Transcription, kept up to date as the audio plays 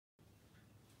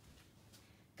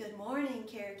Good morning,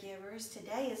 caregivers.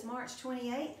 Today is March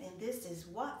 28th, and this is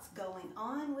What's Going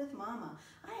On with Mama.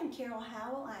 I am Carol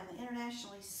Howell. I am an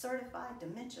internationally certified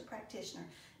dementia practitioner.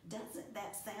 Doesn't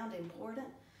that sound important?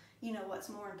 You know what's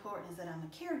more important is that I'm a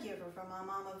caregiver for my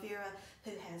mama Vera,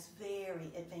 who has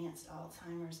very advanced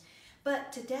Alzheimer's.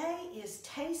 But today is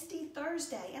Tasty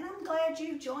Thursday, and I'm glad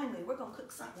you've joined me. We're going to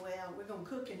cook something, we're going to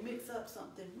cook and mix up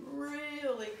something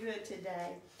really good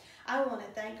today. I want to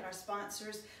thank our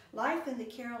sponsors, Life in the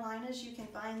Carolinas. You can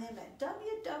find them at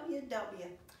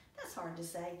that's hard to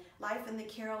say,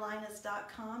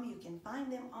 lifeinthecarolinas.com. You can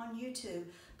find them on YouTube.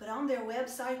 But on their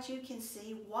website, you can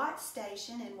see what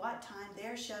station and what time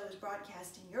their show is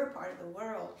broadcast in your part of the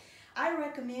world. I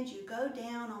recommend you go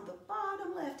down on the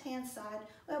bottom left-hand side,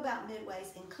 well, about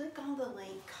midways, and click on the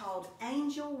link called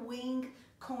Angel Wing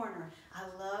Corner. I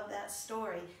love that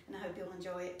story, and I hope you'll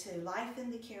enjoy it too. Life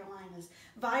in the Carolinas.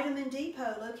 Vitamin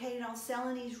Depot, located on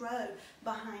Celanese Road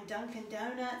behind Dunkin'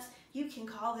 Donuts. You can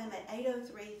call them at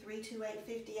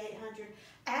 803-328-5800.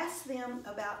 Ask them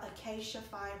about Acacia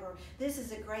Fiber. This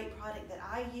is a great product that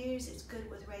I use. It's good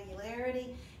with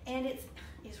regularity, and it's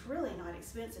really not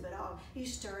expensive at all. You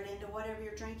stir it into whatever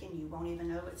you're drinking, you won't even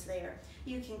know it's there.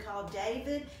 You can call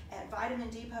David at Vitamin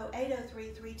Depot,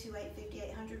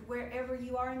 803-328-5800. Wherever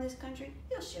you are in this country,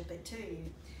 he'll ship it to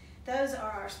you. Those are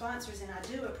our sponsors, and I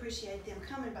do appreciate them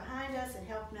coming behind us and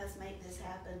helping us make this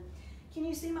happen. Can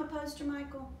you see my poster,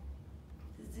 Michael?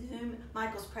 Zoom.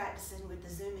 Michael's practicing with the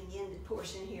zooming in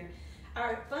portion here.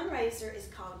 Our fundraiser is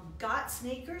called Got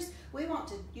Sneakers. We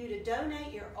want you to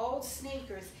donate your old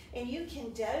sneakers, and you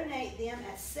can donate them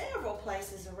at several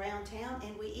places around town,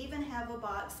 and we even have a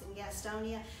box in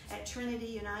Gastonia at Trinity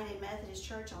United Methodist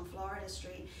Church on Florida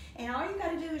Street. And all you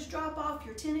got to do is drop off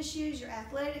your tennis shoes, your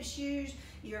athletic shoes,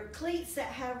 your cleats that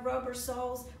have rubber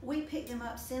soles. We pick them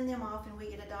up, send them off, and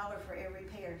we get $1 for every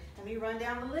pair. Let me run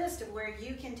down the list of where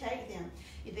you can take them.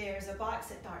 There's a box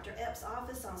at Dr. Epps'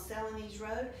 office on Celanese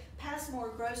Road, Passmore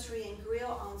Grocery and Grill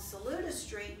on Saluda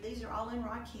Street. These are all in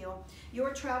Rock Hill.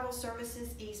 Your Travel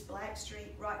Services, East Black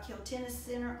Street, Rock Hill Tennis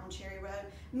Center on Cherry Road,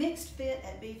 Mixed Fit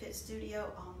at B-Fit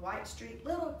Studio on White Street,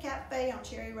 Little Cafe on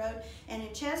Cherry Road, and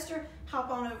in Chester,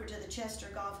 hop on over to the Chester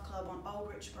Golf Club on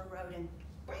Old Richburg Road and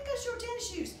bring us your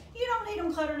tennis shoes. You don't need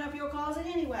them cluttering up your closet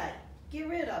anyway. Get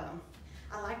rid of them.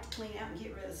 I like to clean out and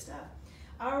get rid of stuff.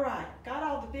 All right, got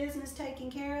all the business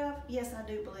taken care of? Yes, I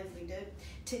do believe we do.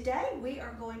 Today we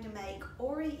are going to make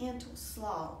Oriental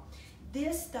Slaw.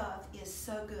 This stuff is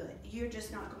so good. You're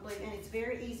just not going to believe it, and it's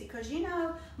very easy because, you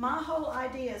know, my whole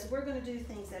idea is we're going to do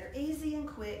things that are easy and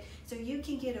quick so you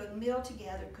can get a meal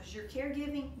together because you're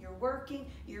caregiving, you're working,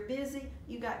 you're busy,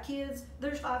 you got kids,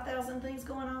 there's 5,000 things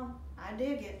going on. I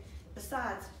dig it.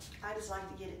 Besides, I just like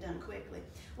to get it done quickly.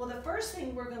 Well, the first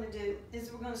thing we're going to do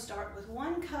is we're going to start with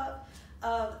 1 cup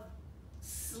of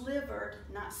slivered,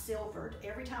 not silvered.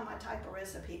 Every time I type a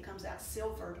recipe, it comes out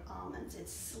silvered almonds.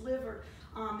 It's slivered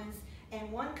almonds,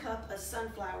 and 1 cup of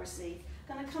sunflower seeds.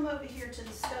 Gonna come over here to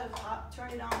the stove top, turn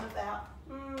it on about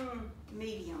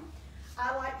medium.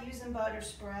 I like using butter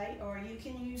spray, or you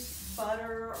can use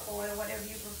butter or oil, whatever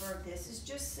you prefer. This is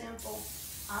just simple.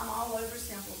 I'm all over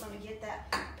simple. Gonna get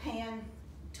that pan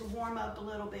to warm up a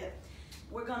little bit.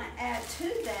 We're gonna add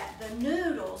to that the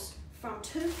noodles from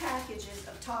 2 packages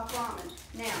of top ramen.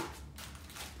 Now,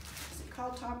 is it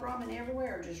called top ramen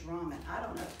everywhere or just ramen? I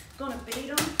don't know. Gonna beat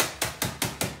them.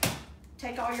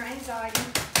 Take all your anxiety.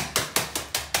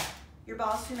 Your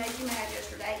boss who made you mad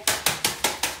yesterday.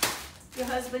 Your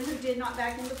husband who did not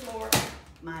vacuum the floor.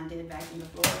 Mine did vacuum the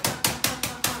floor.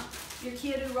 Your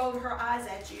kid who rolled her eyes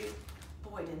at you.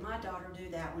 Boy, did my daughter do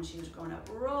that when she was growing up.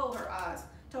 Roll her eyes.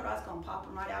 Told her I was gonna pop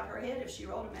them right out of her head if she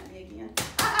rolled them at me again.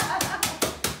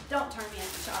 Don't turn me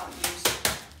into child abuse.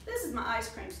 This is my ice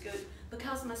cream scoop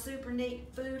because my super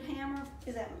neat food hammer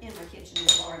is in my kitchen in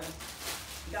Florida.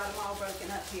 Got them all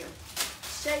broken up here.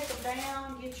 Shake them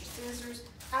down, get your scissors.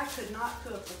 I could not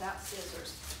cook without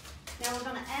scissors. Now we're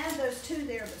gonna add those 2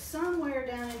 there, but somewhere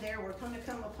down in there we're gonna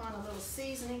come upon a little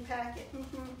seasoning packet.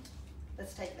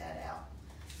 Let's take that out.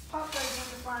 Pop those in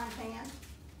the frying pan.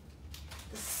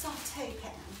 The saute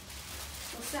pan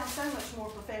will sound so much more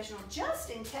professional, just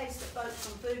in case the folks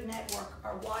from Food Network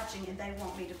are watching and they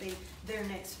want me to be their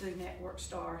next Food Network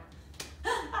star.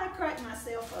 I cracked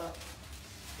myself up.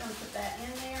 Gonna put that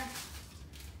in there.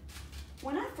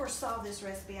 When I first saw this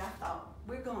recipe, I thought,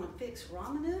 we're gonna fix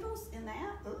ramen noodles in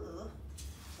that?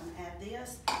 Gonna add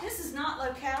this. This is not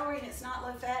low calorie and it's not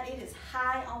low fat. It is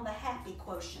high on the happy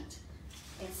quotient.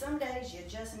 And some days you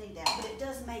just need that, but it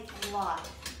does make a lot.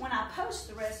 When I post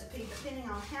the recipe, depending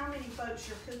on how many folks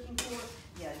you're cooking for,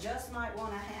 you just might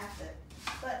want to half it.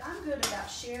 But I'm I'm good about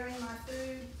sharing my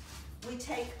food. We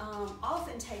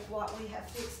often take what we have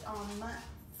fixed on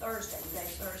Thursday,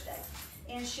 today's Thursday,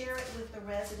 and share it with the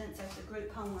residents at the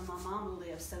group home where my mama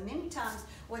lives. So many times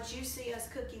what you see us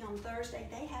cooking on Thursday,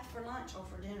 they have for lunch or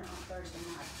for dinner on Thursday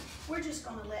night. We're just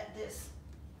gonna let this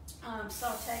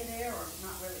saute there, or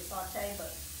not really saute,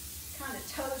 but kind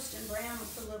of toast and brown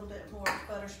and put a little bit more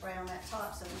butter spray on that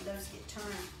top so when those get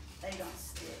turned, they don't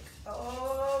stick.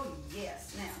 Oh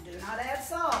yes, now do not add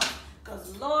salt,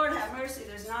 because Lord have mercy,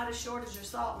 there's not a shortage of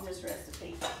salt in this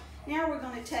recipe. Now we're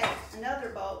gonna take another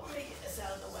bowl, let me get this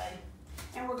out of the way,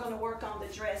 and we're gonna work on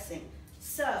the dressing.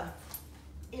 So,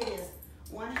 it is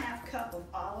 1/2 cup of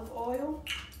olive oil.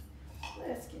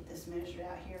 Let's get this measured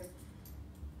out here.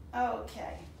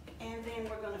 Okay, and then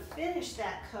we're gonna finish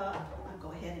that cup. I'll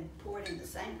go ahead and pour it in the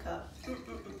same cup.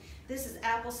 This is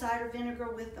apple cider vinegar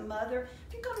with the mother.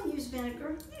 If you're gonna use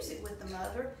vinegar, use it with the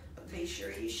mother, but be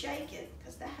sure you shake it,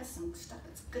 because that has some stuff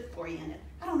that's good for you in it.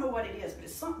 I don't know what it is, but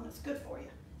it's something that's good for you.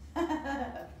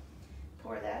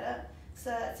 Pour that up.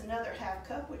 So that's another 1/2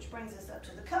 cup, which brings us up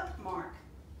to the cup mark.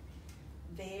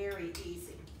 Very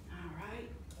easy. All right.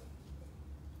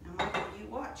 Now, Michael, you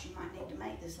watch. You might need to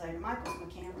make this later. Michael's my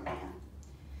cameraman.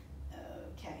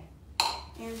 Okay.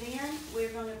 And then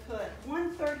we're going to put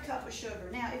 1/3 cup of sugar.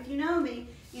 Now, if you know me,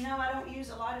 you know I don't use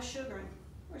a lot of sugar.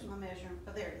 Where's my measuring?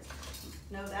 Oh, there it is.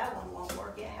 No, that one won't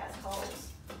work. It has holes.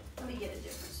 Let me get a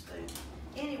different spoon.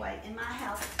 Anyway, in my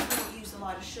house, we don't use a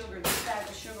lot of sugar. This bag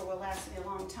of sugar will last me a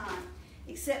long time.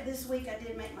 Except this week, I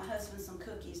did make my husband some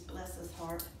cookies, bless his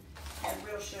heart. Had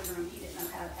real sugar and he didn't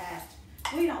know how to act.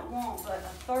 We don't want but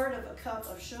 1/3 of a cup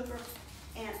of sugar,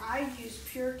 and I use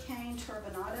pure cane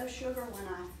turbinado sugar when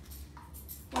I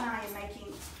am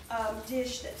making a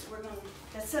dish that's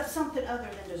something other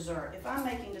than dessert. If I'm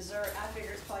making dessert, I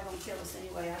figure it's probably gonna kill us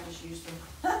anyway. I just use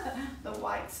the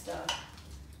white stuff.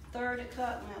 1/3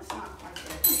 cup, well, it's not quite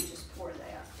there. Let me just pour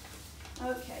that.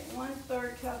 Okay,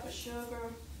 1/3 cup of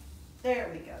sugar. There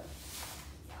we go.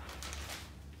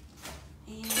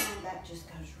 And that just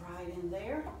goes right in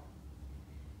there.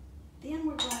 Then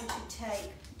we're going to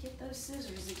get those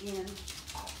scissors again,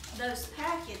 those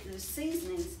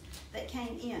seasonings that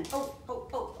came in. Oh,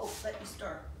 let me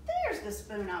stir. There's the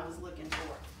spoon I was looking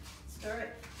for. Stir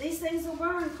it. These things will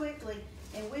burn quickly,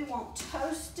 and we want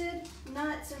toasted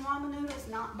nuts and ramen noodles,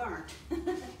 not burnt.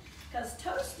 Because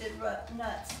toasted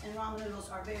nuts and ramen noodles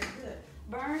are very good.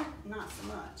 Burn, not so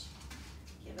much.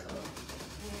 Give it a little,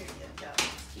 there you go.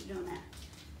 Let's keep doing that.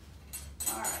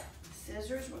 All right,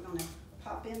 scissors, we're gonna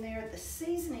pop in there the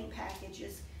seasoning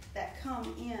packages that come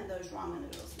in those ramen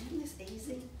noodles. Isn't this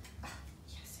easy? Oh,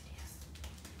 yes,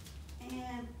 it is.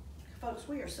 And folks,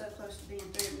 we are so close to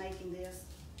being through making this.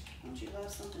 Don't you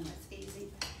love something that's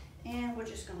easy? And we're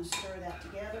just gonna stir that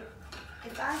together.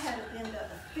 If I had been the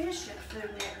efficient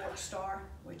Food Network star,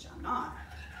 which I'm not,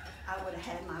 I would have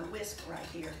had my whisk right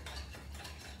here.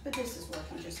 But this is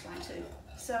working just fine too.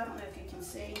 So I don't know if you can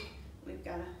see, we've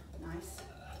got a nice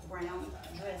brown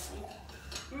dressing.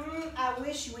 I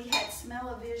wish we had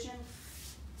smell-o-vision.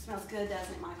 Smells good,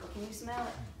 doesn't it, Michael? Can you smell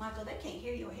it? Michael, they can't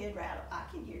hear your head rattle. I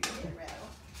can hear your head rattle.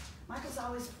 Michael's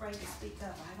always afraid to speak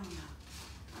up. I don't know.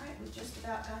 All right, we've just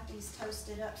about got these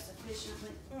toasted up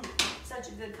sufficiently. Such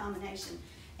a good combination.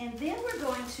 And then we're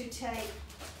going to take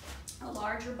a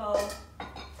larger bowl.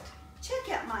 Check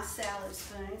out my salad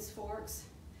spoons, forks.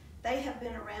 They have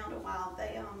been around a while.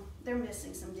 They're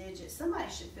missing some digits.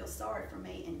 Somebody should feel sorry for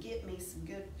me and get me some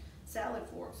good salad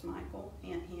forks, Michael.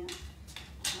 Hint, hint.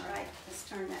 All right, let's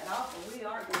turn that off, or we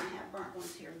are going to have burnt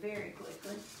ones here very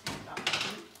quickly.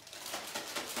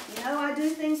 You know, I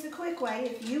do things the quick way.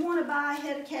 If you want to buy a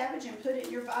head of cabbage and put it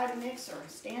in your Vitamix or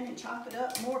stand and chop it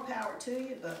up, more power to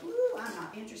you, but woo, I'm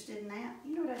not interested in that.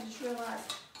 You know what I just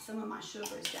realized? Some of my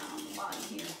sugar is down on the bottom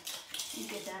here. You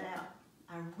get that out.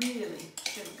 I really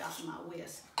should have gotten my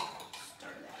whisk.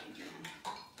 Stir that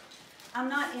again. I'm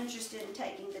not interested in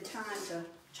taking the time to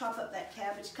chop up that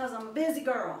cabbage because I'm a busy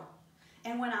girl.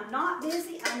 And when I'm not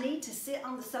busy, I need to sit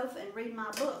on the sofa and read my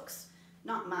books.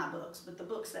 Not my books, but the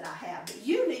books that I have. But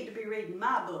you need to be reading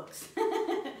my books.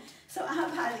 So I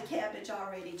buy the cabbage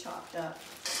already chopped up.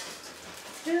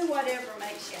 Do whatever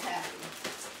makes you happy.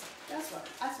 That's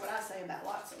what I say about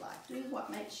lots of life. Do what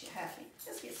makes you happy.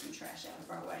 Let's get some trash out of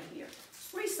our way here.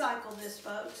 Recycle this,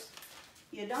 folks.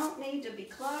 You don't need to be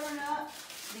cluttering up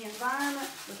the environment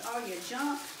with all your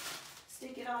junk.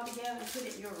 Stick it all together and put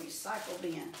it in your recycle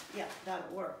bin. Yeah, that'll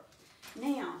work.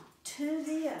 Now, to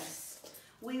this,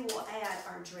 we will add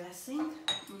our dressing.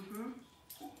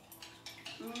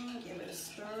 Give it a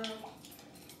stir.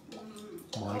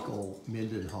 Michael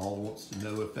Mendenhall wants to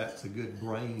know if that's a good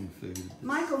brain food.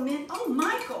 Michael,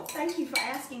 thank you for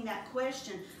asking that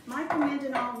question. Michael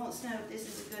Mendenhall wants to know if this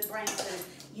is a good brain food.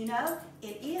 You know,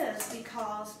 it is,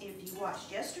 because if you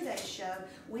watched yesterday's show,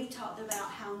 we talked about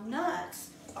how nuts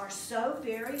are so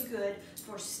very good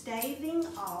for staving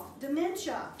off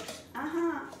dementia.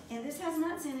 And this has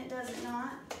nuts in it, does it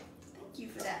not? Thank you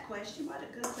for that question. What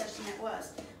a good question it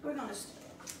was. We're going to,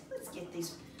 let's get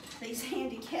these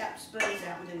handicapped spoons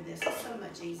out and do this. It's so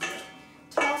much easier.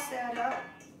 Toss that up.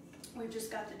 We've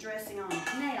just got the dressing on.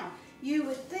 Now, you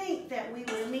would think that we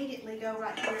would immediately go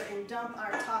right here and dump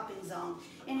our toppings on.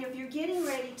 And if you're getting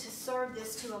ready to serve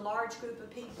this to a large group of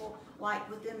people, like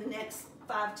within the next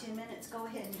 5-10 minutes, go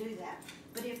ahead and do that.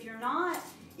 But if you're not,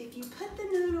 if you put the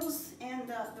noodles and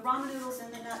the ramen noodles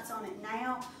and the nuts on it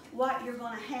now, what you're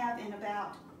going to have in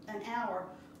about an hour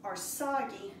are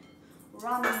soggy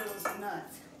ramen noodles and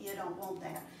nuts. You don't want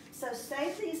that. So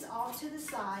save these off to the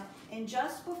side, and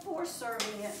just before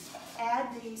serving it, add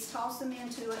these, toss them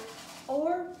into it,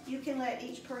 or you can let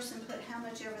each person put how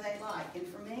much ever they like. And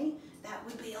for me, that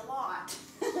would be a lot.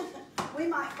 We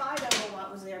might fight over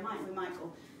what was there, mightn't we,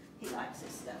 Michael? He likes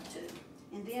this stuff too.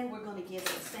 And then we're going to give it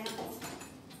a sample.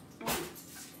 It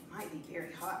might be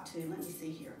very hot too. Let me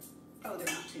see here. Oh, they're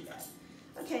not too bad.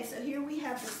 Okay, so here we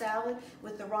have the salad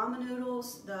with the ramen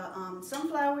noodles, the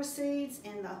sunflower seeds,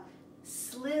 and the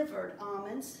slivered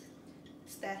almonds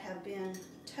that have been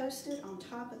toasted on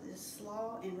top of this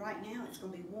slaw. And right now it's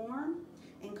going to be warm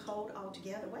and cold all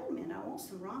together. Wait a minute, I want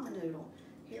some ramen noodle.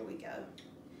 Here we go.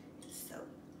 So,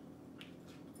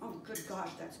 oh good gosh,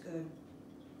 that's good.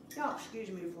 Y'all excuse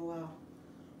me for a while.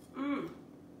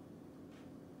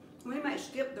 We may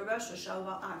skip the rest of the show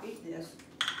while I eat this.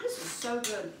 This is so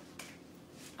good.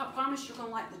 I promise you're going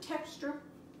to like the texture.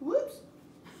 Whoops.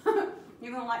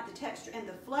 You're going to like the texture and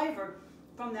the flavor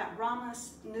from that ramen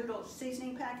noodle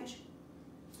seasoning package.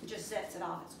 It just sets it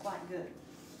off. It's quite good.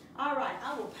 All right,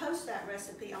 I will post that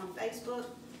recipe on Facebook,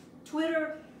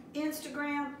 Twitter,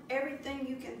 Instagram, everything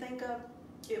you can think of,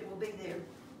 it will be there.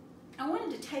 I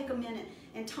wanted to take a minute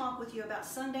and talk with you about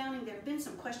sundowning. There have been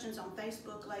some questions on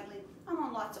Facebook lately. I'm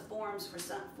on lots of forums for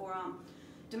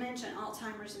dementia and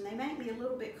Alzheimer's, and they make me a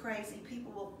little bit crazy.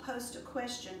 People will post a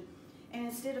question, and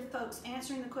instead of folks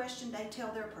answering the question, they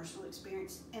tell their personal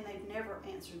experience, and they've never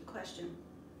answered the question,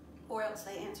 or else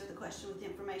they answer the question with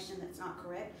information that's not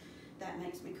correct. That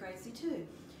makes me crazy too.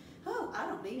 Oh, I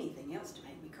don't need anything else to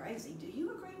make me crazy. Do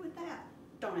you agree with that?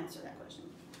 Don't answer that question.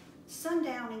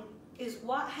 Sundowning is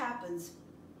what happens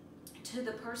to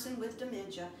the person with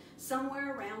dementia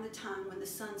somewhere around the time when the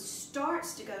sun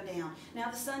starts to go down. Now,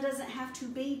 the sun doesn't have to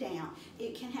be down.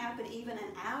 It can happen even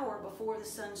an hour before the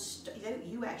sun,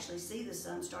 you actually see the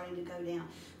sun starting to go down.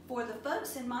 For the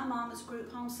folks in my mama's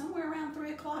group home, somewhere around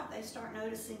 3 o'clock, they start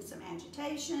noticing some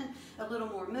agitation, a little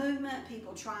more movement,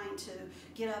 people trying to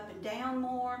get up and down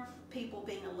more, people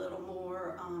being a little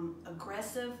more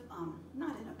aggressive,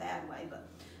 not in a bad way,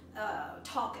 but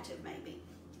talkative maybe.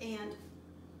 And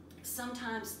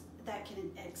sometimes that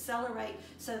can accelerate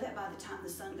so that by the time the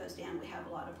sun goes down, we have a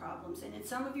lot of problems. And in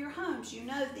some of your homes, you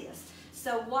know this.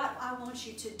 So what I want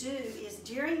you to do is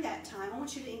during that time, I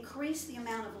want you to increase the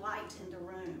amount of light in the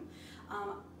room.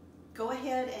 Go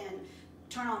ahead and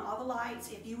turn on all the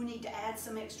lights. If you need to add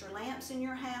some extra lamps in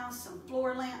your house, some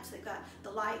floor lamps that got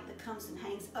the light that comes and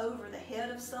hangs over the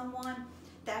head of someone,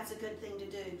 that's a good thing to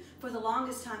do. For the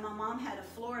longest time, my mom had a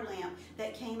floor lamp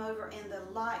that came over, and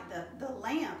the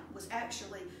lamp was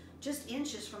actually just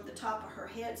inches from the top of her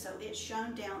head, so it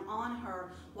shone down on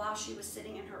her while she was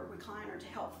sitting in her recliner to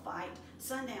help fight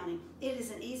sundowning. It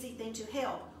is an easy thing to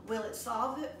help. Will it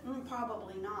solve it?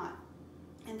 Probably not.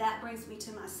 And that brings me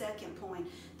to my second point.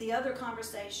 The other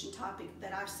conversation topic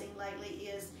that I've seen lately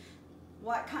is,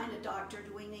 what kind of doctor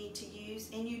do we need to use?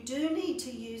 And you do need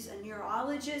to use a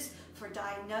neurologist for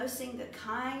diagnosing the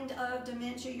kind of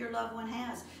dementia your loved one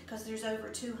has, because there's over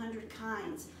 200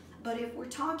 kinds. But if we're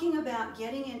talking about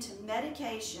getting into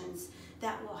medications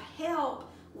that will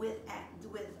help with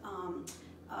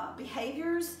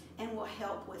behaviors and will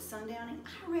help with sundowning,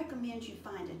 I recommend you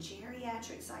find a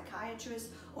geriatric psychiatrist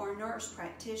or a nurse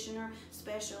practitioner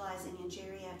specializing in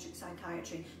geriatric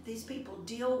psychiatry. These people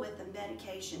deal with the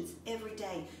medications every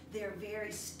day. They're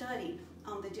very studied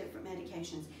on the different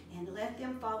medications, and let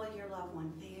them follow your loved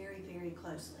one very, very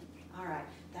closely. All right,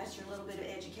 that's your little bit of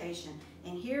education.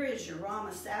 And here is your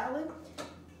ramen salad.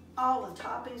 All the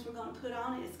toppings we're going to put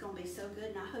on it. It's going to be so good,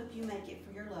 and I hope you make it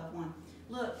for your loved one.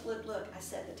 Look, look, look. I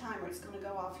set the timer. It's going to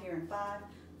go off here in 5,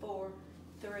 4,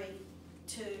 3,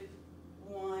 2,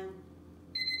 1.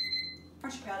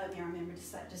 Aren't you proud of me? I remember to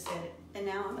set it. And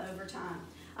now I'm over time.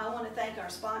 I want to thank our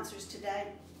sponsors today.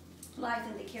 Life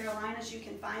in the Carolinas, you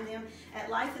can find them at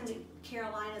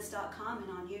lifeinthecarolinas.com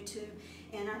and on YouTube.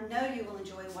 And I know you will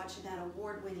enjoy watching that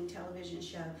award-winning television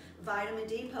show. Vitamin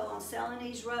Depot on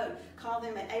Celanese Road. Call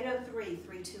them at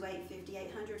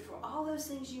 803-328-5800 for all those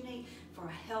things you need for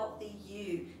a healthy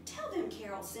you. Tell them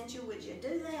Carol sent you. Would you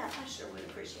do that? I sure would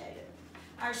appreciate it.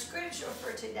 Our scripture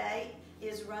for today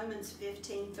is Romans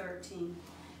 15:13.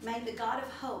 May the God of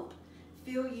hope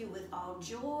fill you with all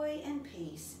joy and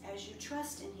peace as you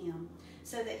trust in him,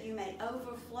 so that you may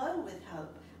overflow with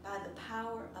hope by the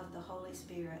power of the Holy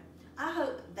Spirit. I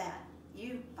hope that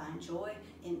you find joy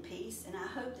and peace, and I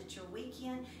hope that your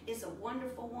weekend is a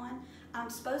wonderful one.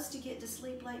 I'm supposed to get to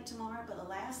sleep late tomorrow, but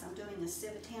alas, I'm doing a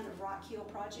Civitan of Rock Hill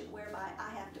project whereby I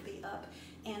have to be up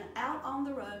and out on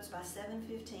the roads by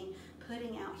 7:15,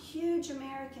 putting out huge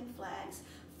American flags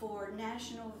for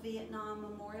National Vietnam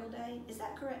Memorial Day. Is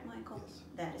that correct, Michael? Yes.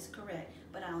 That is correct,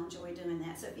 but I'll enjoy doing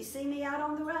that. So if you see me out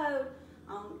on the road,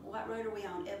 what road are we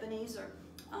on? Ebenezer.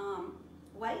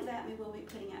 Wave at me. We'll be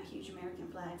putting out huge American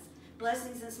flags.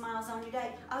 Blessings and smiles on your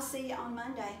day. I'll see you on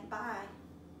Monday. Bye.